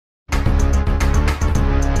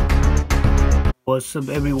What's up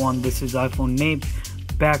everyone, this is iPhone Nate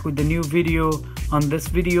back with the new video. On this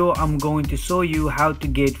video I'm going to show you how to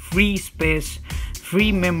get free space,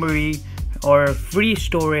 free memory or free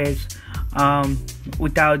storage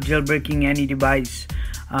without jailbreaking any device.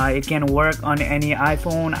 It can work on any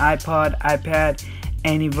iPhone, iPod, iPad,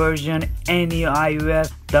 any version, any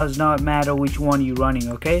iOS, does not matter which one you're running.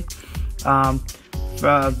 Okay,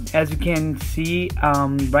 as you can see,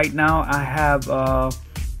 right now I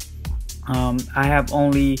have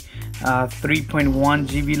only 3.1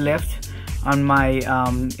 GB left on my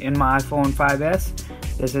in my iPhone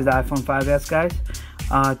 5s. This is the iPhone 5s, guys.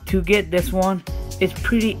 To get this one, it's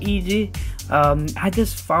pretty easy. I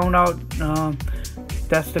just found out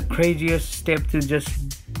that's the craziest step to just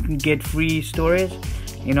get free storage,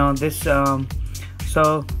 you know, this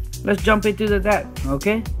so let's jump into that.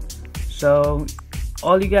 Okay, so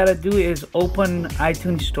all you gotta do is open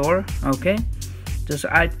iTunes Store. Okay, just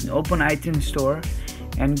open iTunes Store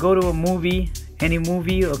and go to a movie, any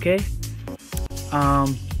movie. Okay,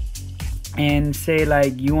 and say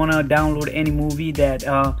like you want to download any movie that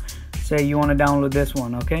say you want to download this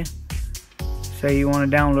one. Okay, say you want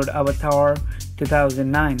to download Avatar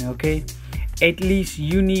 2009. Okay, at least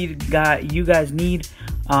you guys need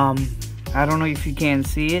I don't know if you can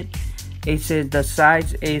see it, it says the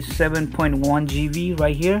size is 7.1 GB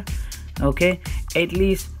right here. Okay, at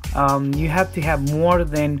least you have to have more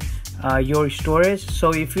than your storage.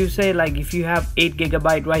 So if you say like if you have 8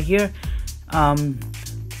 GB right here,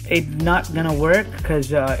 it's not gonna work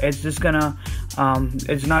because it's just gonna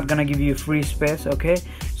it's not gonna give you free space. Okay,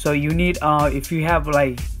 so you need if you have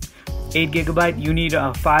like 8 GB, you need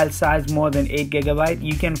a file size more than 8 GB.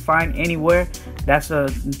 You can find anywhere. That's a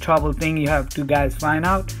trouble thing you have to guys find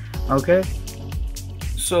out. Okay,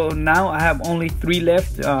 so now I have only 3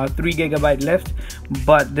 GB left,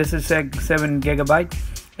 but this is 7 GB.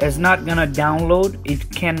 It's not gonna download, it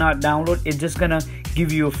cannot download, it's just gonna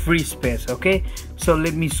give you a free space. Okay, so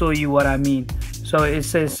let me show you what I mean. So it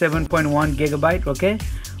says 7.1 GB. Okay,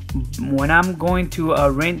 when I'm going to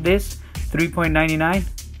rent this 3.99,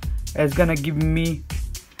 it's gonna give me,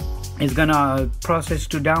 it's gonna process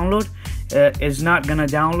to download. It's not gonna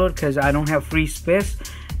download because I don't have free space,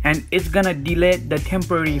 and it's gonna delete the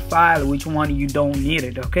temporary file which one you don't need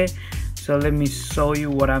it. Okay, so let me show you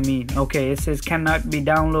what I mean. Okay, it says cannot be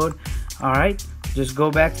download. All right, just go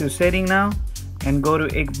back to setting now and go to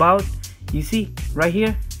about. You see right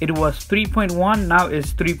here it was 3.1, now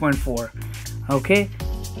it's 3.4. okay,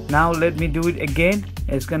 now let me do it again.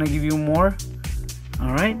 It's gonna give you more.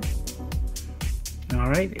 All right,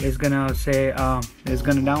 it's gonna say it's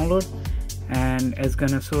gonna download, and it's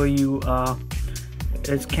gonna show you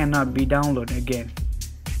it cannot be downloaded again.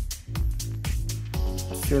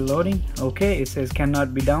 Still loading. Okay, it says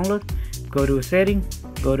cannot be downloaded. Go to setting,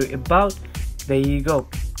 go to about. There you go,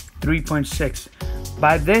 3.6.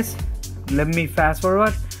 By this, let me fast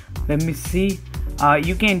forward. Let me see.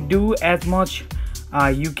 You can do as much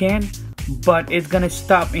you can, but it's gonna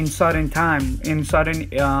stop in certain time, in certain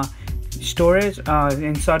storage,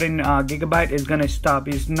 in certain gigabyte. Is gonna stop.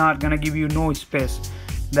 It's not gonna give you no space.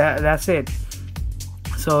 That's it.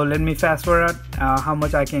 So let me fast forward how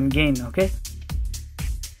much I can gain. Okay,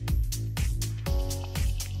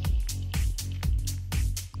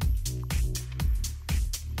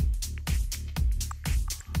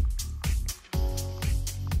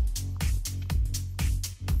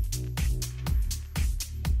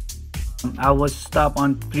 I was stopped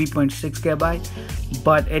on 3.6 GB,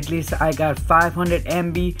 but at least I got 500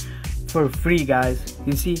 MB for free, guys.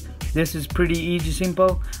 You see, this is pretty easy,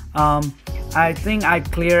 simple. I think I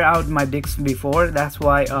cleared out my disks before, that's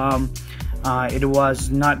why it was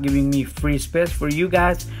not giving me free space. For you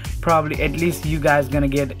guys, probably at least you guys gonna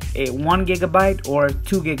get a 1 GB or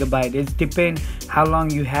 2 GB. It depends how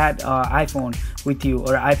long you had iPhone with you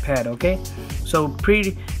or iPad. Okay, so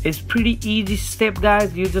it's pretty easy step,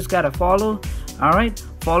 guys. You just gotta follow. All right,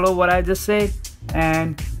 follow what I just said,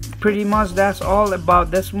 and pretty much that's all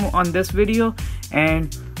about this on this video.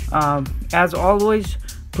 And as always,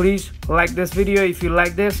 please like this video if you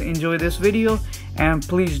like this, enjoy this video, and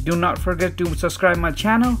please do not forget to subscribe my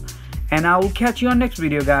channel, and I will catch you on next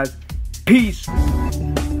video, guys. Peace.